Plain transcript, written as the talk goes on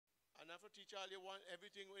have to teach all you want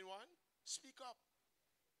everything in one. Speak up.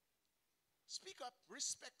 Speak up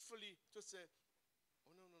respectfully to say,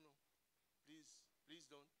 oh, no, no, no. Please, please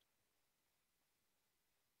don't.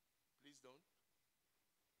 Please don't.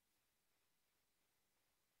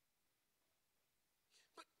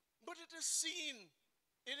 But it is seen.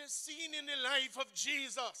 It is seen in the life of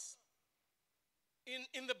Jesus.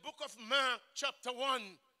 In the book of Mark, chapter 1,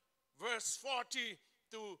 verse 40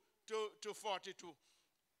 to 42.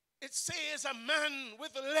 It says a man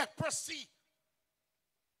with leprosy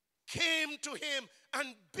came to him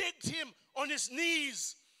and begged him on his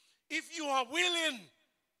knees, if you are willing,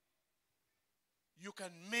 you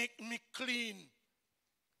can make me clean.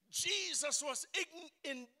 Jesus was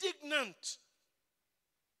indignant,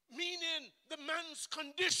 meaning the man's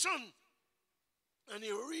condition. And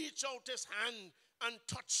he reached out his hand and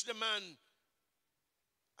touched the man.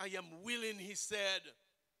 I am willing, he said,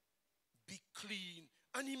 be clean.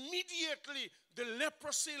 And immediately the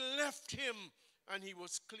leprosy left him and he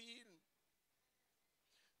was clean.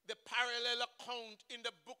 The parallel account in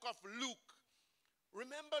the book of Luke.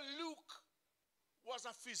 Remember, Luke was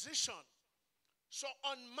a physician. So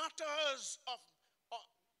on matters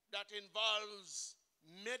that involves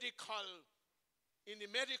medical, in the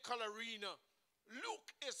medical arena,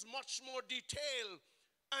 Luke is much more detailed.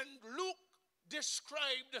 And Luke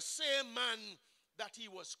described the same man that he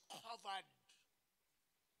was covered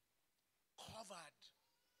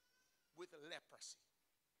with leprosy.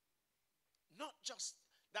 Not just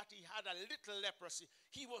that he had a little leprosy.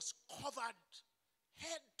 He was covered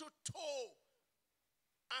head to toe,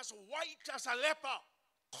 as white as a leper,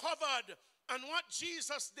 covered. And what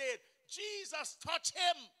Jesus did, Jesus touched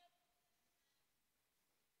him.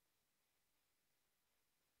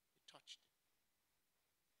 He touched him.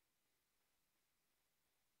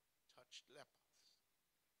 Touched lepers.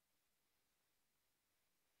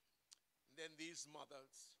 And then these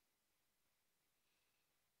mothers,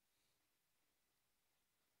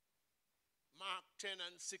 Mark 10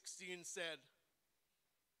 and 16 said,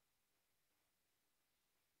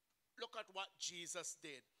 look at what Jesus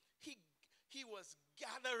did. He was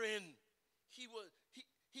gathering. He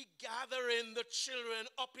gathering the children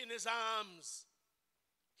up in his arms.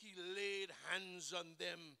 He laid hands on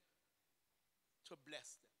them to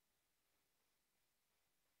bless them.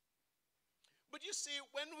 But you see,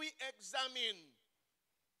 when we examine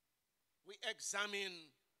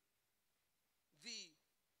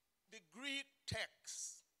the Greek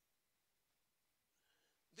text.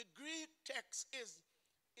 The Greek text is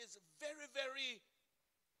very, very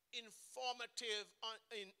informative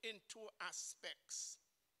in two aspects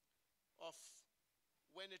of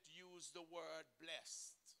when it used the word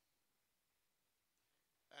blessed.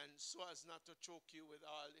 And so as not to choke you with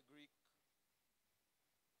all the Greek,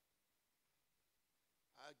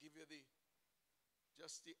 I'll give you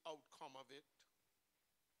just the outcome of it.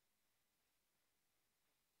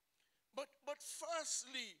 But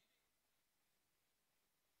firstly,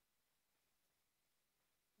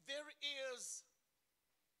 there is,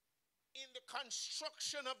 in the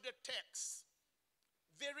construction of the text,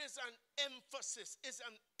 there is an emphasis, is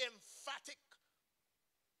an emphatic.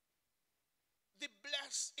 The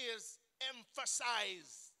bless is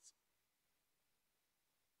emphasized.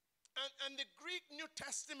 And the Greek New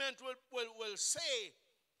Testament will say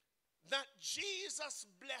that Jesus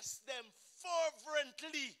blessed them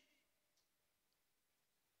fervently.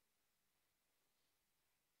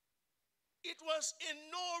 It was in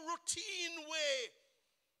no routine way.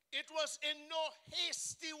 It was in no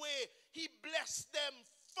hasty way. He blessed them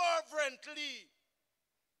fervently.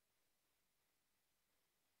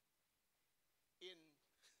 In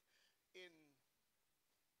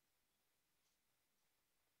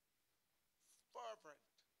fervent,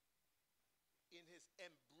 in his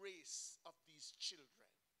embrace of these children.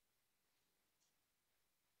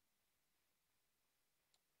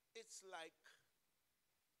 It's like,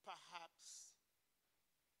 perhaps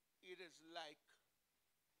it is like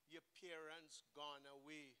your parents gone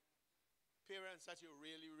away. Parents that you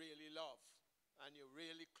really, really love and you're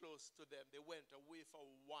really close to them. They went away for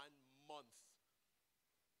 1 month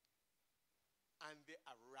and they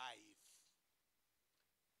arrive.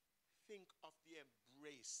 Think of the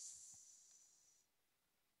embrace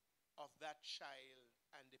of that child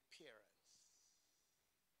and the parents.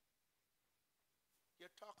 You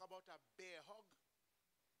talk about a bear hug.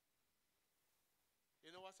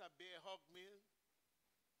 You know what a bear hug means?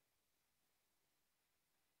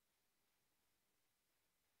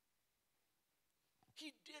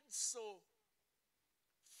 He did so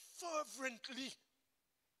fervently.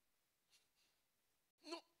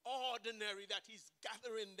 Not ordinary that he's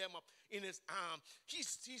gathering them up in his arm.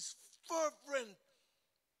 He's fervent.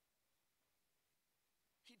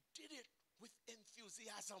 He did it with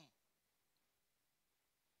enthusiasm.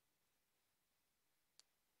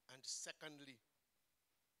 And secondly,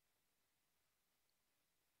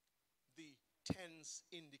 the tense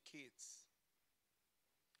indicates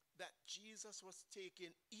that Jesus was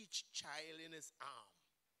taking each child in his arm,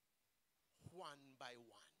 one by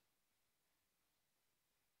one.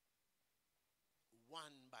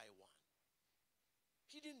 One by one.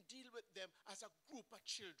 He didn't deal with them as a group of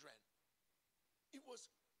children. It was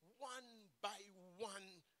one by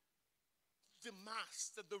one. The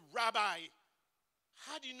master, the rabbi,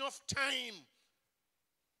 had enough time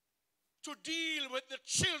to deal with the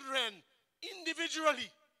children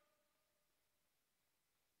individually.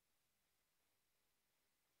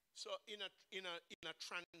 So in a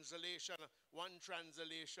translation, one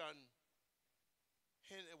translation,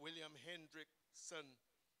 William Hendrickson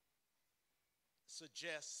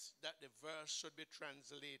suggests that the verse should be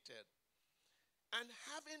translated. And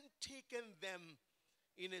having taken them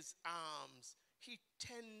in his arms, he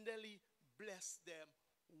tenderly blessed them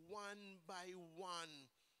one by one,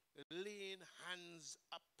 laying hands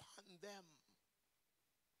upon them.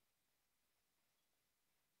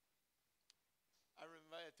 I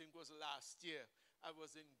remember, I think it was last year, I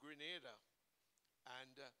was in Grenada,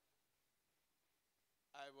 and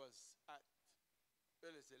I was at,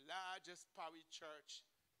 well, it's the largest parish church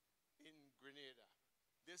in Grenada.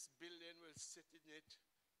 This building will sit in it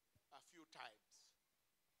a few times.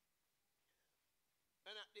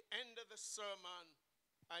 And at the end of the sermon,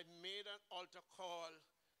 I made an altar call,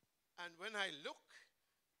 and when I look,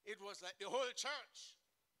 it was like the whole church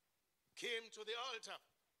came to the altar,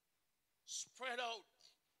 spread out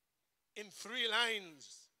in 3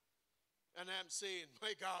 lines. And I'm saying,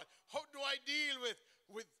 my God, how do I deal with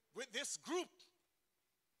this group?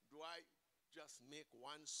 Do I just make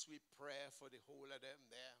one sweet prayer for the whole of them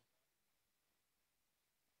there?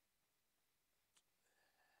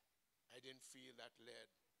 I didn't feel that led.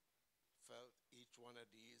 Felt each one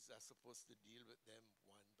of these are supposed to deal with them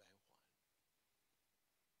one by one.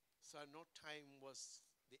 So no time was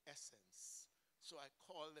the essence. So I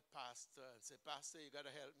called the pastor and said, Pastor, you got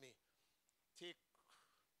to help me. Take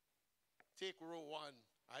row 1.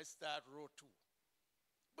 I start row 2.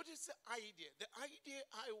 But it's the idea. The idea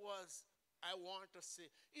I want to say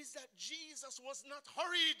is that Jesus was not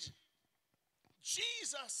hurried.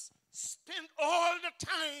 Jesus spent all the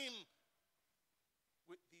time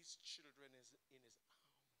with these children in his arms,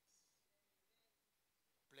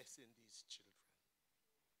 blessing these children.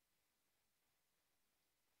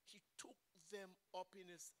 He took them up in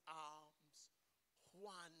his arms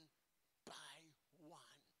one by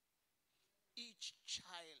one. Each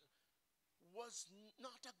child was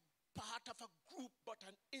not a part of a group, but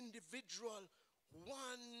an individual,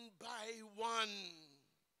 one by one.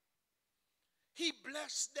 He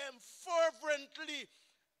blessed them fervently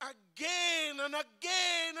again and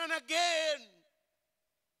again and again.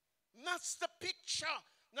 And that's the picture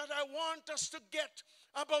that I want us to get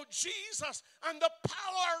about Jesus and the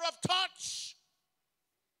power of touch.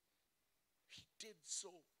 He did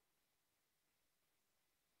so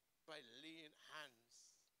by laying hands.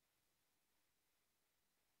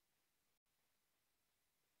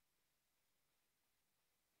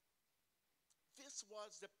 This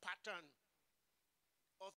was the pattern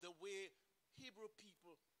of the way Hebrew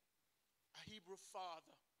people, a Hebrew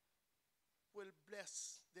father, will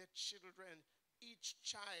bless their children, each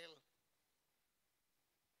child,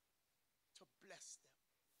 to bless them.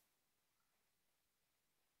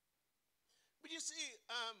 But you see,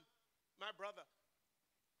 my brother,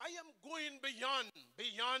 I am going beyond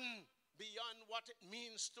what it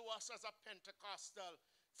means to us as a Pentecostal.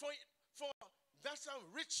 For that's a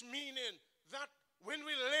rich meaning that when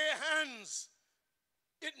we lay hands,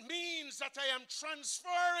 it means that I am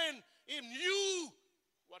transferring in you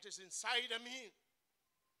what is inside of me.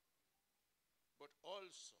 But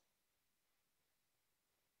also,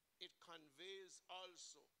 it conveys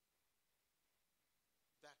also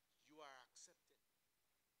that you are accepted.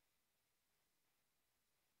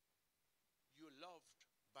 You're loved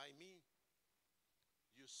by me.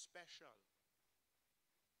 You're special.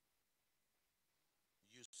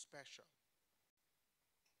 You're special.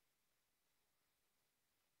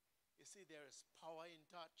 You see, there is power in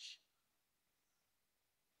touch.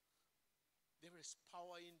 There is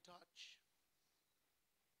power in touch.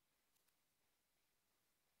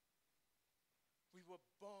 We were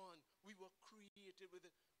born, we were created with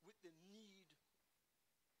the need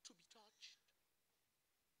to be touched.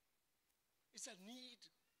 It's a need.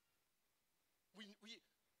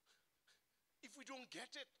 If we don't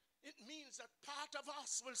get it, it means that part of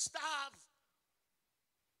us will starve.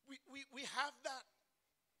 We have that.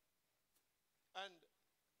 And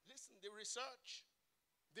listen, the research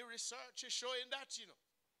is showing that, you know.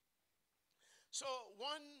 So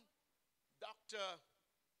one Dr.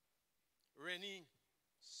 Rennie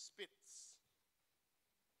Spitz,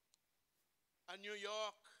 a New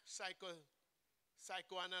York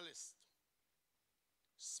psychoanalyst,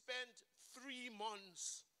 spent 3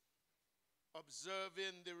 months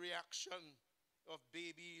observing the reaction of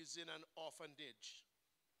babies in an orphanage,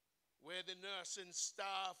 where the nursing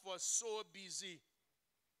staff was so busy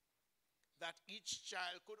that each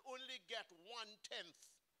child could only get 1/10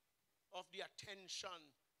 of the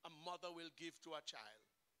attention a mother will give to a child.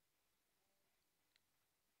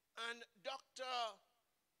 And Dr.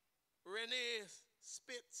 Rennie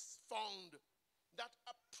Spitz found that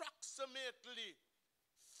approximately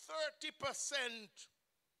 30%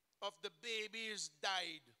 of the babies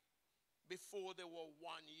died before they were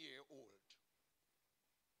 1 year old.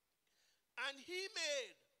 And he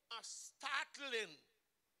made a startling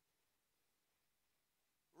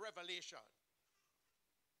revelation.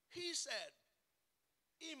 He said,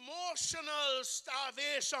 emotional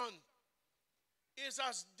starvation is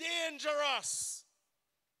as dangerous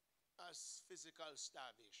as physical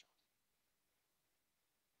starvation.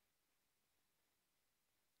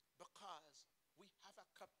 Because we have a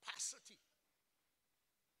capacity,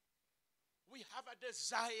 we have a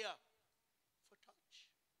desire for touch.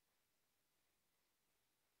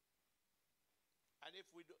 And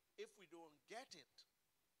if we don't get it,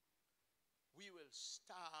 we will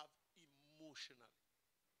starve emotionally.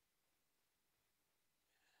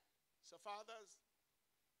 So fathers,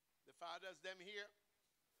 the fathers them here,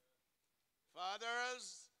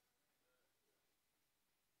 fathers,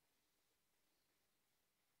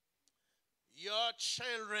 your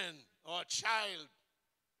children or child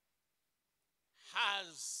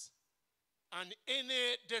has an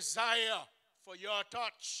innate desire for your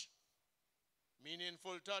touch.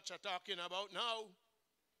 Meaningful touch I'm talking about now.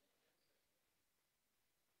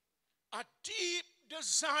 A deep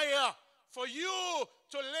desire for you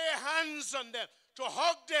to lay hands on them, to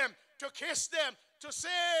hug them, to kiss them, to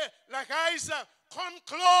say, like Isaac, come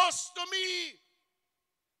close to me.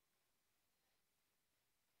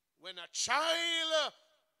 When a child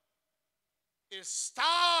is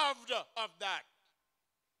starved of that,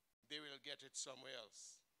 they will get it somewhere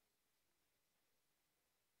else.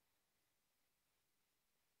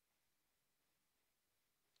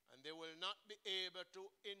 And they will not be able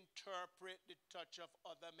to interpret the touch of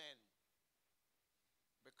other men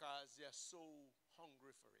because they are so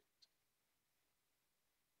hungry for it.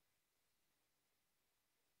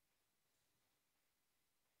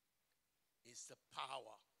 It's the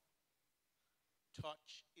power.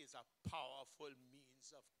 Touch is a powerful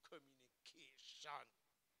means of communication.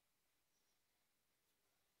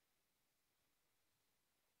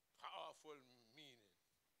 Powerful meaning.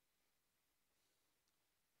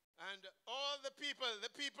 And all the people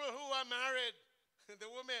who are married, the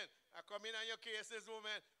women are coming on your cases,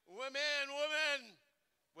 women. Well,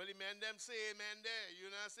 the men them say amen there. You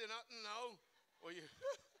not say nothing now. Or you,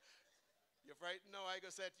 you're frightened now, I go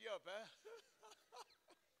set you up, eh?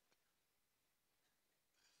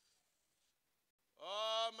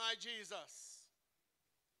 Oh, my Jesus.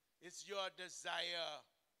 It's your desire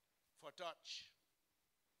for touch.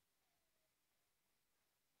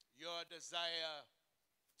 Your desire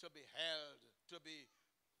to be held, to be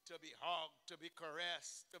hugged, to be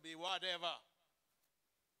caressed, to be whatever.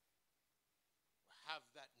 Have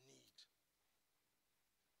that need.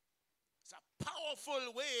 It's a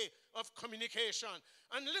powerful way of communication.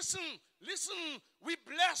 And listen, we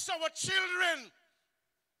bless our children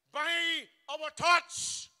by our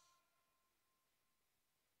touch.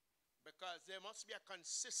 Because there must be a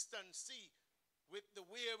consistency with the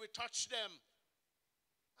way we touch them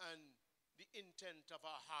and the intent of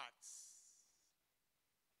our hearts.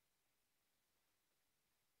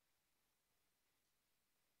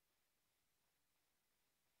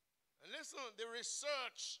 And listen, the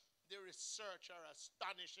research are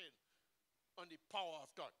astonishing on the power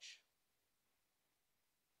of touch.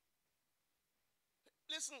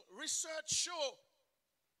 Listen, research show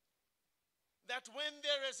that when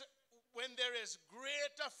there is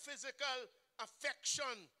greater physical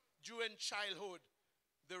affection during childhood,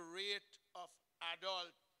 the rate of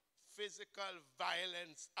adult physical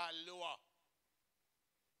violence are lower.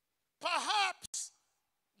 Perhaps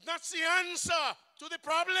that's the answer to the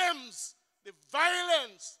problems, the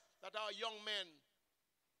violence that our young men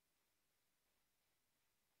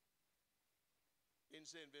in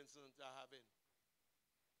St. Vincent are having.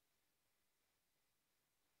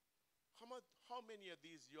 how many of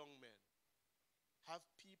these young men have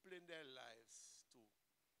people in their lives to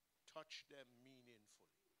touch them meaningfully?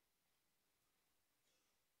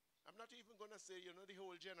 I'm not even going to say, the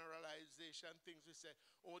whole generalization things we say,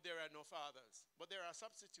 oh, there are no fathers. But there are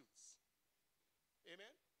substitutes.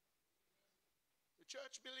 Amen? The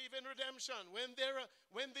church believes in redemption. When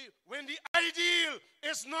the ideal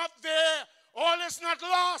is not there, all is not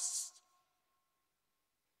lost.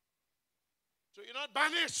 So you're not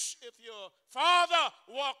banished if your father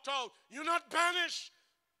walked out. You're not banished.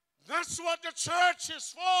 That's what the church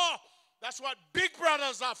is for. That's what big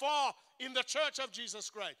brothers are for in the church of Jesus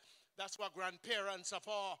Christ. That's what grandparents are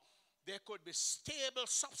for. There could be stable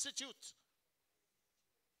substitute.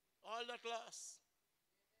 All that lost.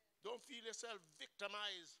 Don't feel yourself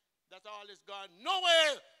victimized that all is gone. No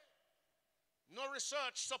way. No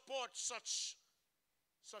research supports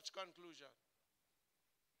such conclusion.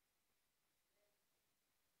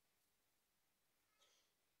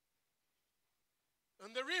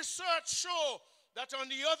 And the research show that on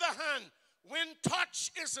the other hand, when touch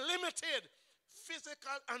is limited,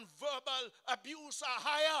 physical and verbal abuse are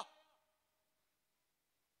higher.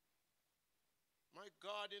 My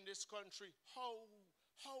God, in this country, how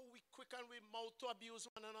we quick and we mouth to abuse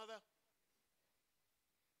one another.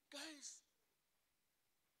 Guys,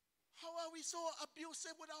 how are we so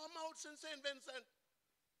abusive with our mouths in St. Vincent?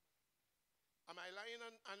 Am I lying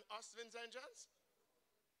on us, Vincentians?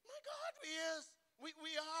 My God, we are.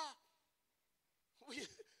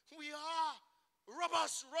 We are. Rub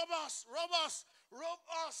us,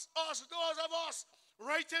 those of us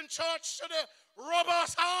right in church today. Rub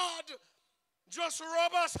us hard. Just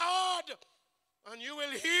rub us hard. And you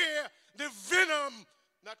will hear the venom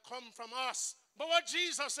that come from us. But what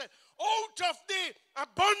Jesus said, out of the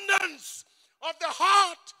abundance of the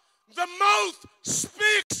heart, the mouth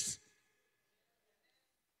speaks.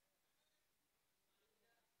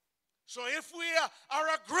 So if we are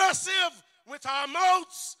aggressive with our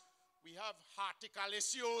mouths, we have heartical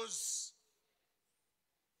issues.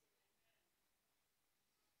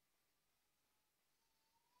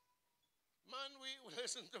 Man,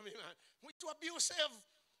 listen to me, man. We're too abusive.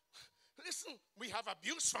 Listen, we have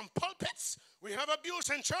abuse from pulpits. We have abuse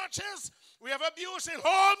in churches. We have abuse in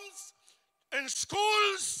homes, in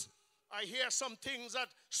schools. I hear some things that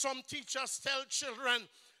some teachers tell children.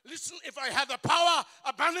 Listen, if I had the power,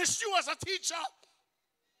 I banish you as a teacher.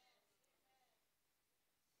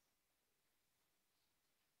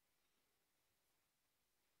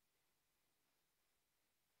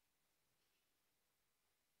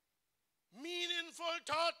 Meaningful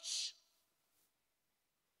touch.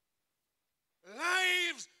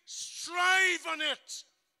 Lives strive on it.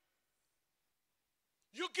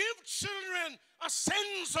 You give children a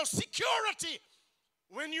sense of security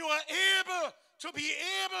when you are able to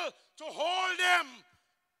hold them.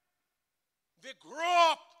 They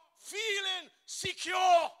grow up feeling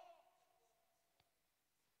secure.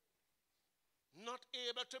 Not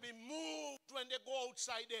able to be moved when they go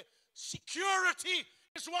outside there. Security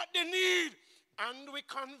is what they need. And we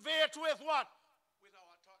convey it with what? With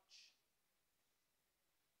our touch.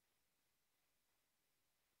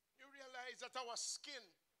 You realize that our skin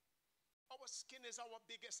is our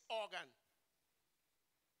biggest organ.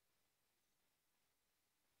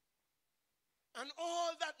 And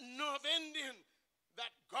all that nerve ending that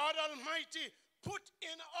God Almighty put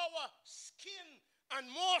in our skin, and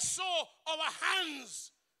more so our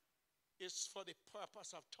hands, is for the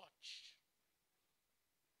purpose of touch.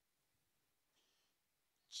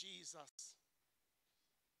 Jesus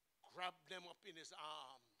grabbed them up in his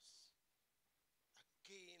arms.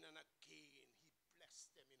 Again and again, he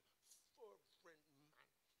blessed them in fervent manner.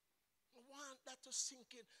 I want that to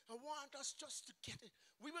sink in. I want us just to get it.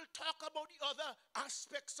 We will talk about the other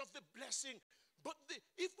aspects of the blessing. But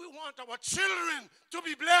if we want our children to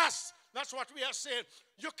be blessed, that's what we are saying.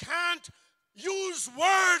 You can't use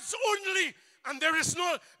words only, and there is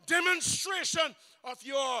no demonstration of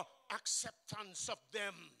your acceptance of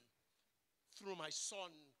them. Through my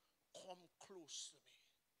son, come close to me.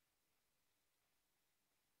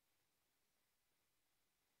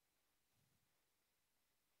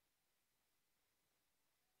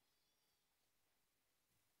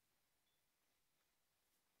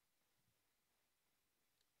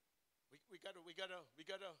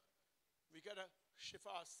 We gotta shift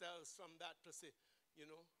ourselves from that to say,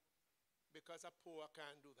 because a poor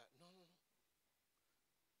can't do that. No.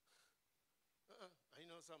 I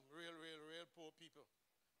know some real poor people.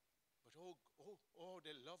 But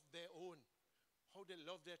they love their own. How they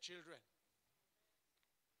love their children.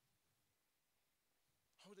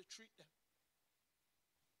 How they treat them.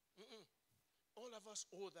 All of us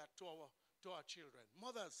owe that to to our children.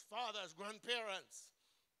 Mothers, fathers, grandparents.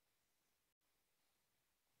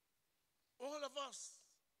 All of us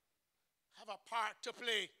have a part to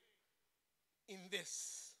play in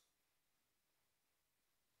this.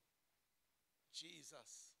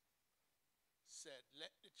 Jesus said, let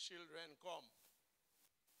the children come.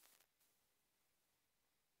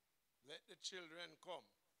 Let the children come.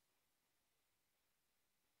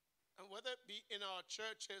 And whether it be in our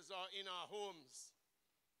churches or in our homes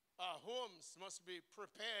must be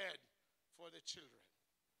prepared for the children.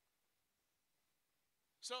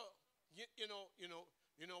 So, you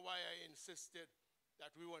know why I insisted that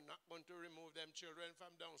we were not going to remove them children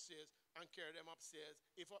from downstairs and carry them upstairs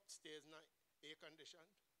if upstairs not air conditioned?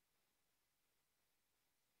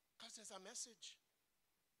 Because there's a message.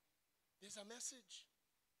 There's a message.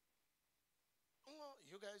 Oh,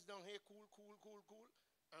 you guys down here cool.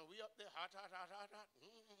 And we up there hot.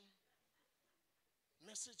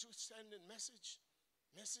 Message we sending, message.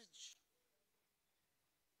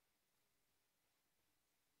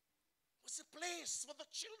 What's the place for the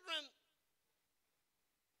children?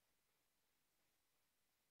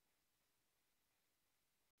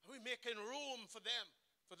 Are we making room for them,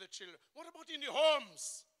 for the children? What about in the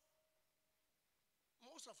homes?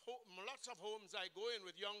 Lots of homes I go in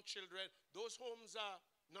with young children, those homes are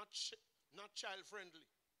not child friendly.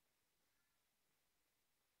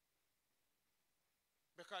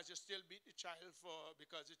 Because you still beat the child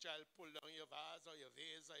because the child pulled down your vase or your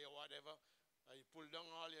vase or your whatever, or you pull down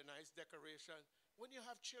all your nice decoration. When you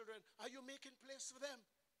have children, are you making place for them?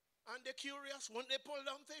 And they're curious, won't they pull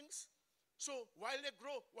down things? So while they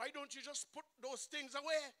grow, why don't you just put those things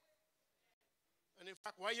away? And in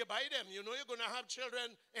fact, why you buy them? You know you're going to have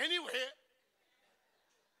children anyway.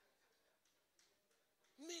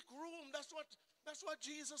 Make room. That's what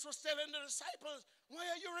Jesus was telling the disciples. Why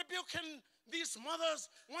are you rebuking these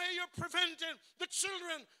mothers? Why are you preventing the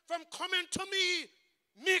children from coming to me?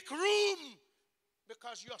 Make room.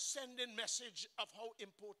 Because you're sending message of how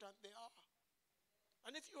important they are.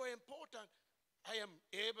 And if you are important, I am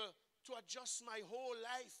able to adjust my whole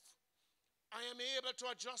life. I am able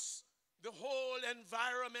to adjust the whole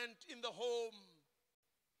environment in the home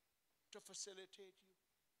to facilitate you.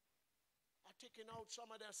 I'm taking out some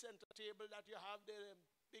of their center table that you have there,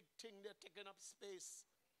 big thing, they're taking up space.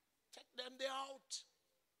 Take them there out.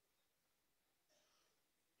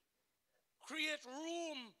 Create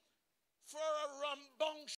room for a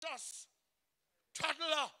rambunctious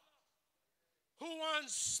toddler who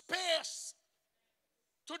wants space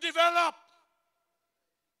to develop.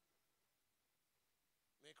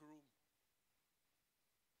 Make room.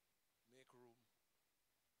 Make room.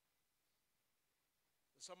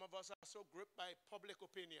 Some of us are so gripped by public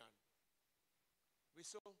opinion. We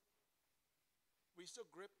so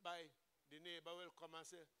gripped by the neighbor will come and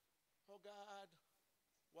say, oh God,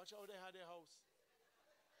 watch how they had their house.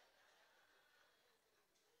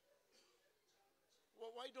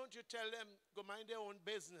 Well, why don't you tell them, go mind their own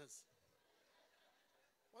business?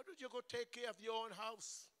 Why don't you go take care of your own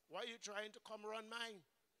house? Why are you trying to come run mine?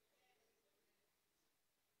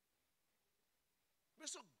 We're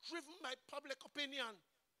so driven by public opinion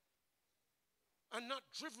and not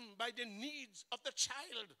driven by the needs of the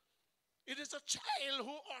child. It is a child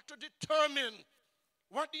who ought to determine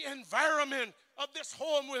what the environment of this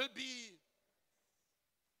home will be.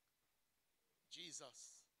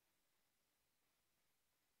 Jesus,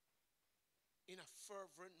 in a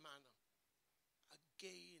fervent manner,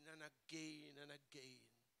 again and again and again,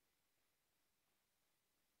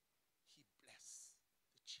 he blessed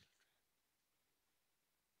the children.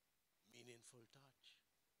 Meaningful touch.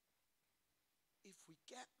 If we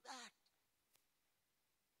get that,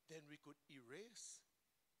 then we could erase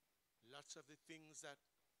lots of the things that,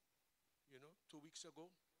 2 weeks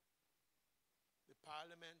ago, the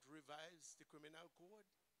Parliament revised the criminal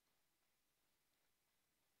code.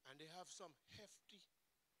 And they have some hefty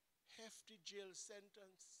jail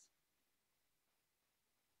sentence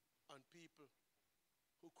on people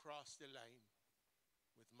who cross the line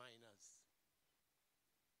with minors.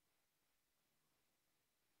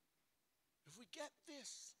 If we get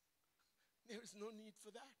this, there is no need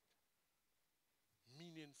for that.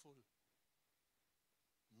 Meaningful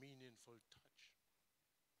touch.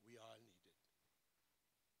 We all need it.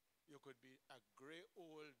 You could be a gray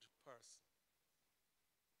old person.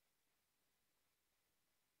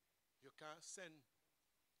 You can't send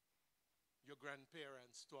your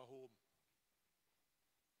grandparents to a home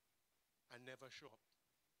and never show up.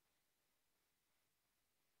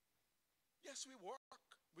 Yes, we work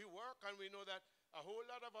and we know that a whole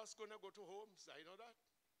lot of us gonna go to homes. I know that.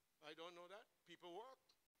 I don't know that. People work.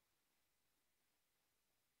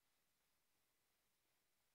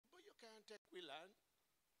 and take we land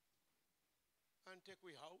and take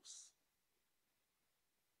we house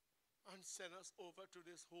and send us over to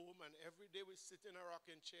this home, and every day we sit in a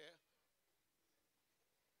rocking chair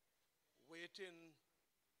waiting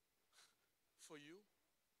for you.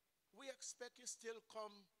 We expect you still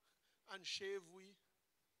come and shave we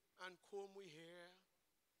and comb we hair.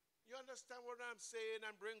 You understand what I'm saying?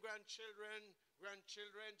 And bring grandchildren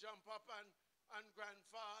jump up and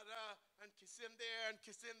grandfather and kiss him there and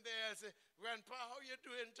kiss him there. Say, Grandpa, how you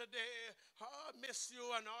doing today? Oh, I miss you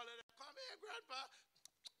and all of that. Come here, Grandpa.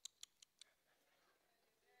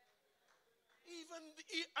 Even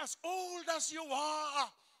as old as you are,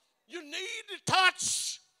 you need the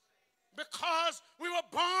touch, because we were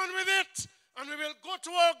born with it and we will go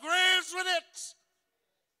to our graves with it.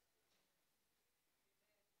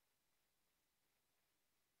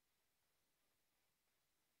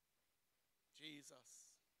 Jesus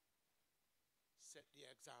set the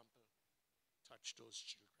example. Touch those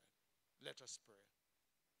children. Let us pray.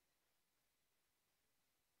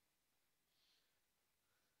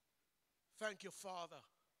 Thank you, Father.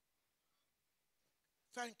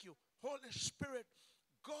 Thank you. Holy Spirit,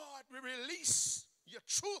 God, we release your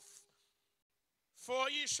truth. For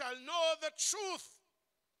ye shall know the truth,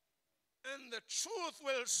 and the truth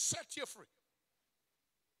will set you free.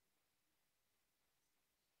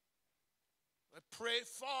 I pray,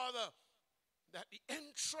 Father, that the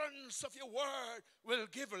entrance of your word will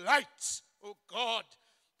give light, oh God,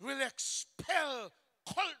 will expel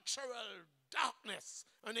cultural darkness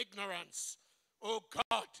and ignorance, oh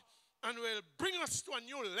God, and will bring us to a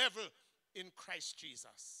new level in Christ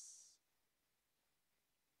Jesus.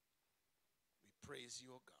 We praise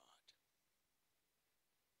you, oh God.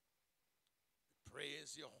 We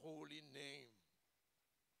praise your holy name.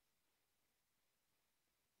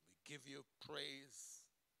 We give you praise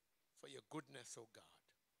for your goodness, oh God.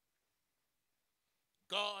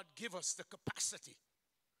 God, give us the capacity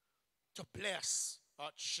to bless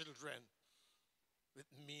our children with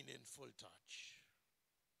meaningful touch.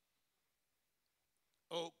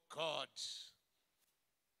 Oh God,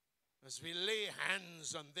 as we lay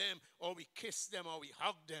hands on them, or we kiss them, or we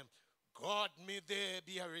hug them, God, may there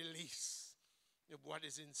be a release of what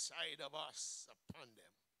is inside of us upon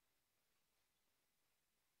them.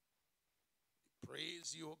 We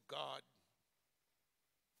praise you, God,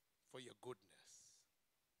 for your goodness.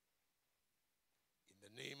 In the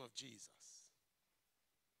name of Jesus.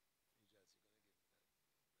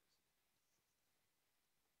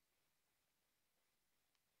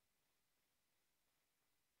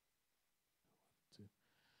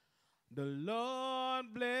 The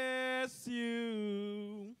Lord bless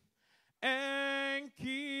you and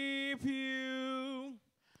keep you.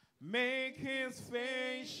 Make his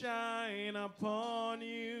face shine upon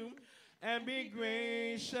you and be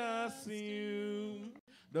gracious to you.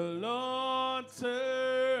 The Lord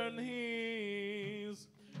turn his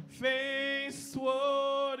face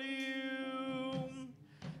toward you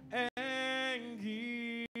and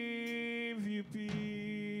give you peace.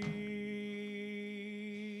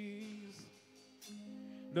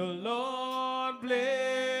 The Lord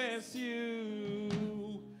bless you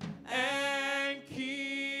and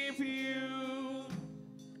keep you.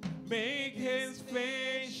 Make his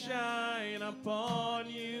face shine upon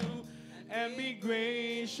you and be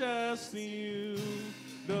gracious to you.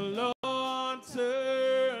 The Lord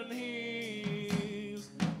turn his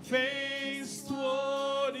face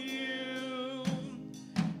toward you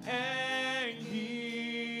and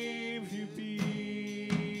give you peace.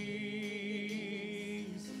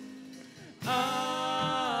 Amen.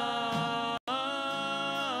 Amen.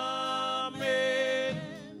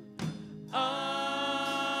 Amen.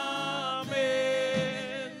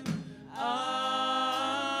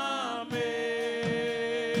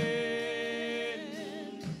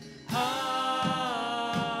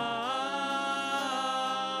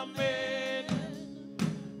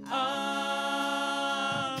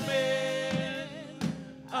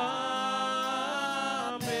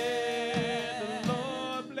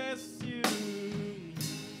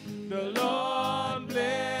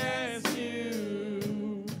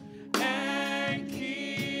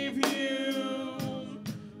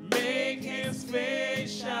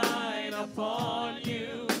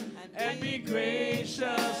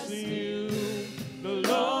 Gracious to you, the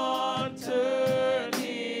Lord turn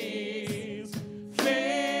his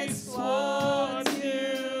face toward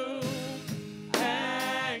you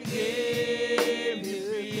and give you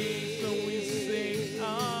peace. So we sing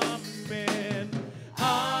amen,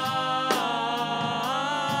 amen,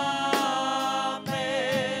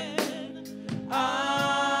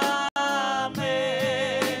 amen,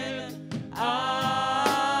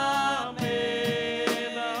 amen.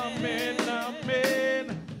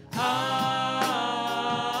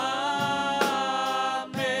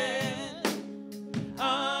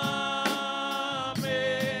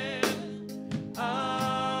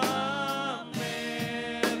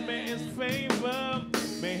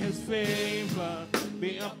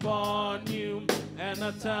 upon you and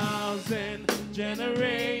 1,000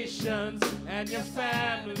 generations, and your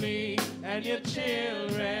family, and your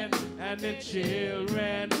children, and the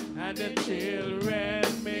children, and the children.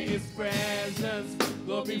 May his presence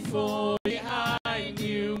go before, behind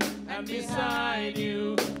you, and beside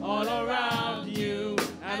you, all around you,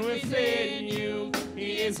 and within you.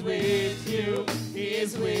 He is with you, he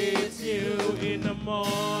is with you in the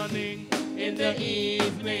morning, in the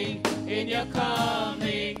evening, in your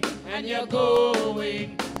coming and your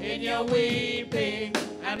going, in your weeping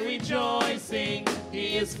and rejoicing.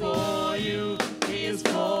 He is for you, he is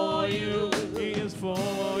for you, he is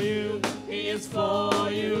for you, he is for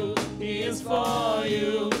you, he is for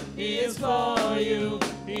you, he is for you,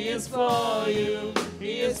 he is for you,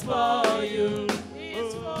 he is for you, he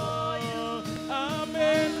is for you.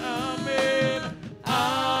 Amen, amen, amen,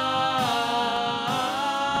 amen,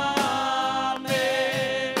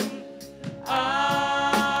 amen,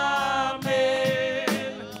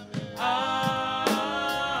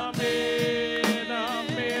 amen,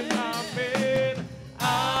 amen,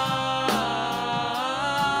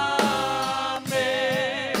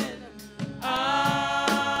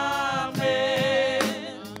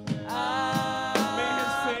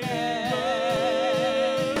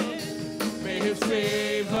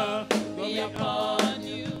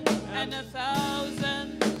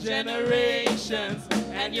 generations,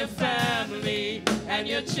 and your family, and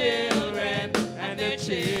your children, and their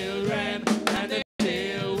children, and their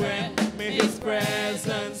children. May his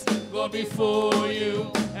presence go before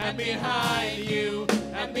you, and behind you,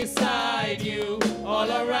 and beside you, all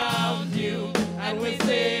around you, and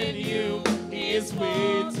within you. He is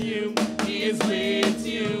with you, he is with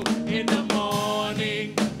you in the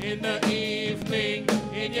morning, in the evening,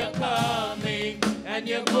 in your coming, and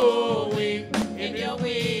your going, in your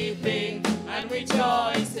weeping and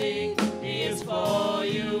rejoicing. He is for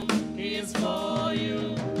you, he is for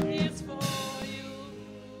you, he is for you.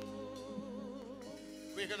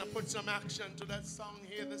 We're going to put some action to that song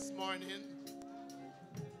here this morning.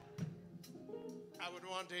 I would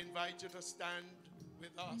want to invite you to stand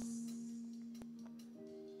with us.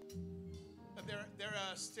 There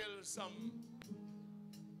are still some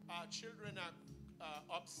children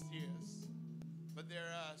upstairs, but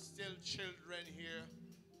there are still children here.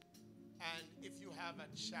 And if you have a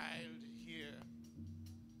child here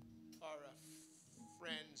or a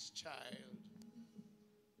friend's child,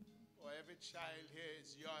 or every child here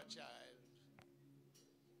is your child,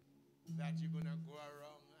 that you're going to go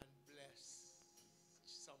around and bless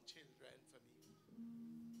some children for me.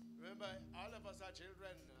 Remember, all of us are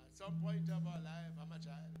children. At some point of our life, I'm a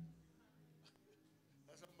child.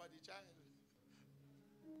 Or somebody's child.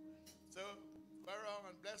 So, go around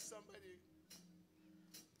and bless somebody.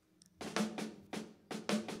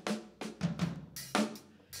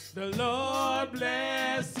 The Lord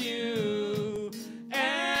bless you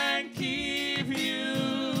and keep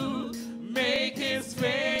you. Make his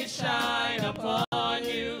face shine upon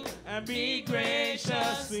you and be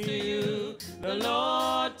gracious to you. The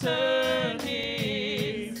Lord turn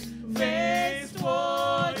his face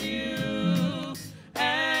toward you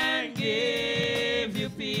and give you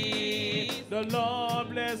peace. The Lord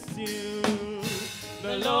bless you.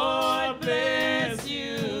 The Lord bless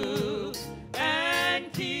you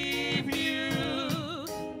and keep you.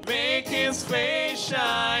 Make his face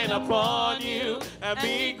shine upon you and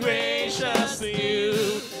be gracious to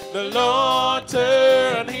you. The Lord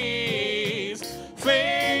turn his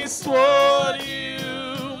face toward you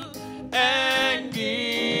and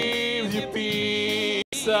give you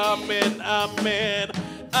peace. Amen, amen,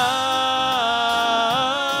 amen,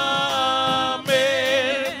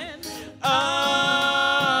 amen,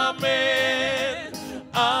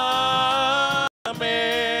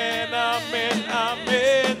 amen, amen,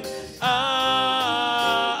 amen, amen,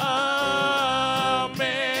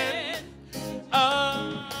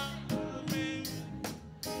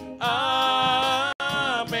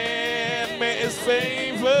 amen.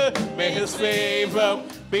 May his favor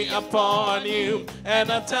be upon you and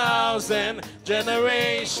 1,000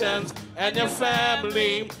 generations, and your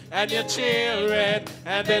family, and your children,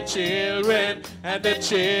 and their children, and their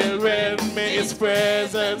children. May his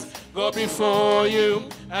presence go before you,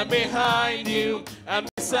 and behind you, and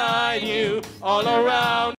beside you, all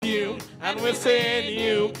around you, and within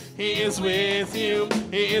you. He is with you,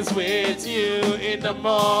 he is with you in the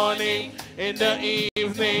morning, in the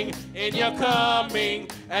evening, in your coming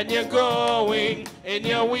and your going, in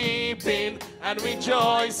your weeping and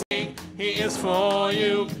rejoicing. He is for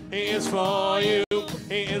you, he is for you,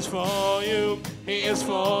 he is for you, he is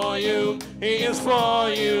for you, he is for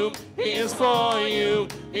you, he is for you,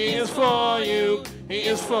 he is for you,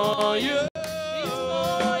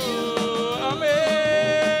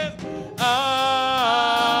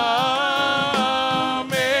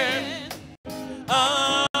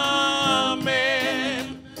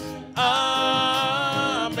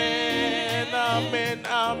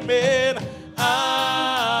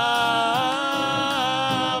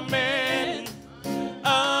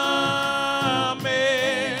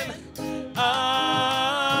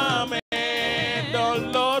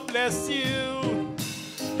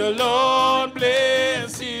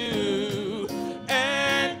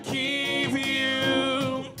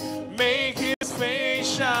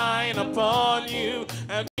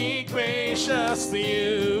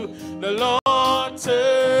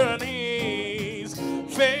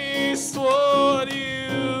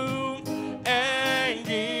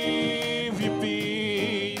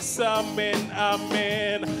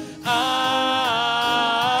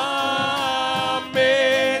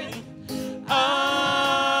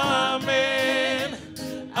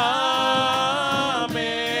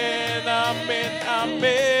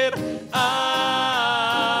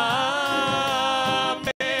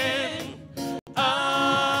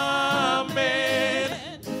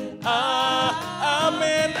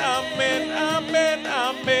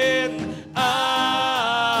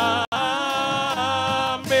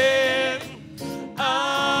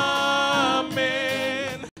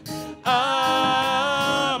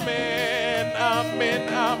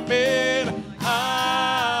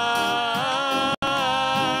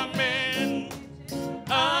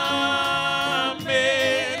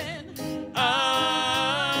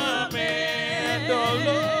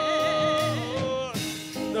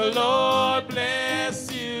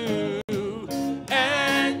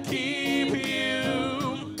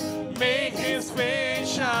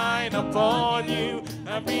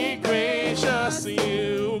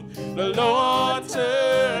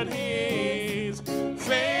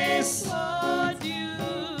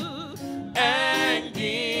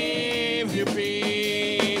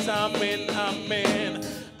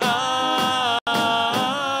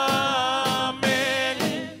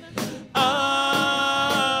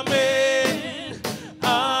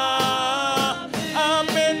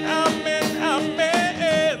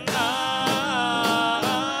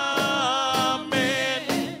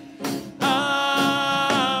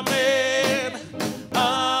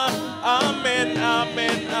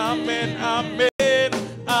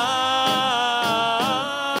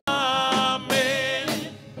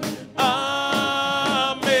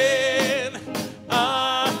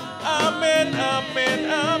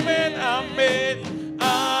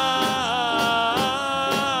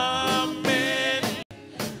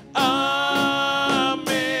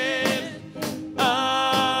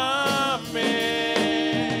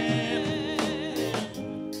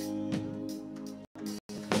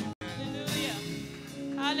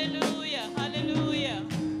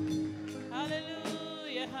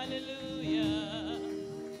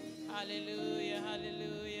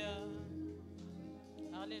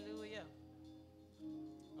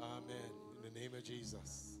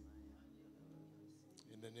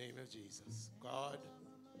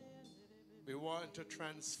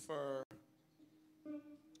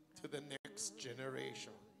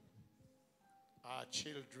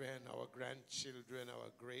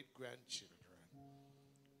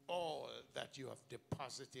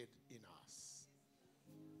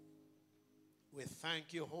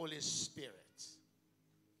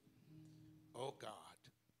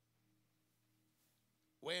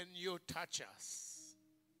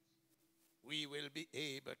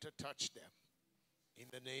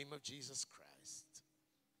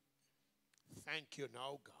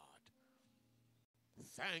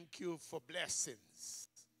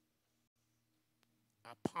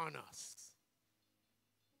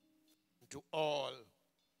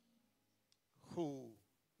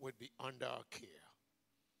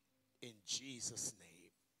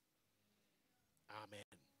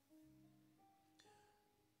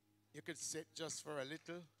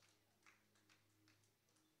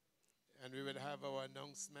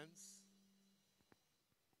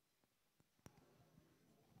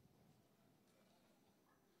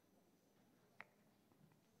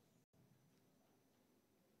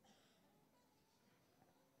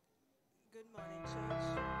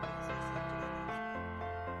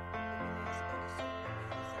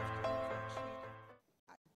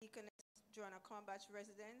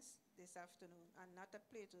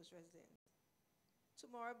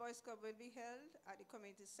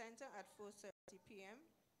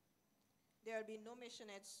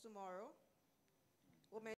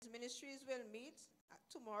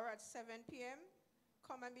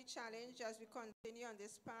 Come and be challenged as we continue on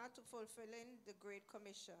this path to fulfilling the Great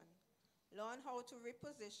Commission. Learn how to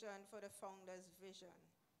reposition for the founder's vision.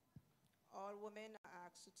 All women are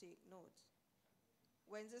asked to take note.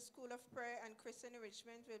 Wednesday School of Prayer and Christian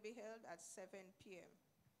Enrichment will be held at 7 p.m.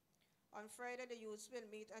 On Friday, the youths will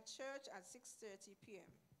meet at church at 6:30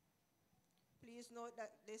 p.m. Please note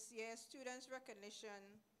that this year's Students'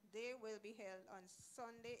 Recognition Day will be held on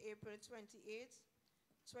Sunday, April 28,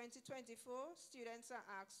 2024. Students are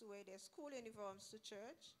asked to wear their school uniforms to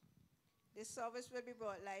church. This service will be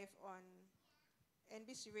brought live on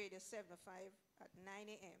NBC Radio 75 at 9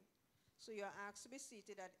 a.m. So you are asked to be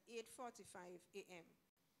seated at 8:45 a.m.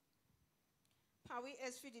 Poway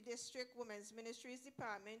SVD District Women's Ministries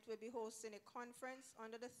Department will be hosting a conference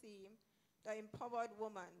under the theme, The Empowered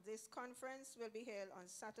Woman. This conference will be held on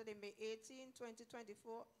Saturday, May 18,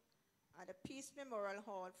 2024 at the Peace Memorial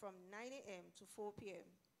Hall from 9 a.m. to 4 p.m.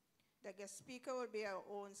 The guest speaker will be our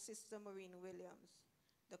own Sister Maureen Williams.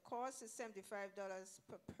 The cost is $75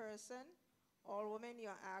 per person. All women, you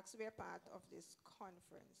are asked to be a part of this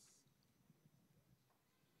conference.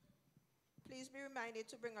 Please be reminded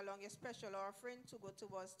to bring along your special offering to go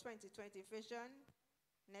towards 2020 Vision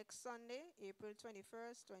next Sunday, April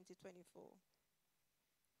 21st, 2024.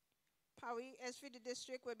 Poway SVD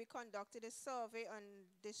District will be conducting a survey on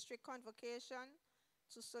district convocation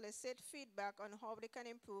to solicit feedback on how they can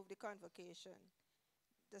improve the convocation.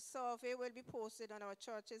 The survey will be posted on our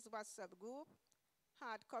church's WhatsApp group.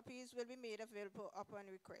 Hard copies will be made available upon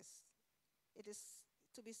request. It is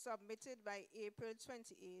to be submitted by April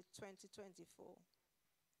 28, 2024.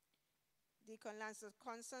 Deacon Lancelot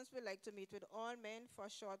Constance would like to meet with all men for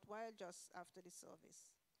a short while just after the service.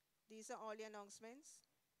 These are all the announcements.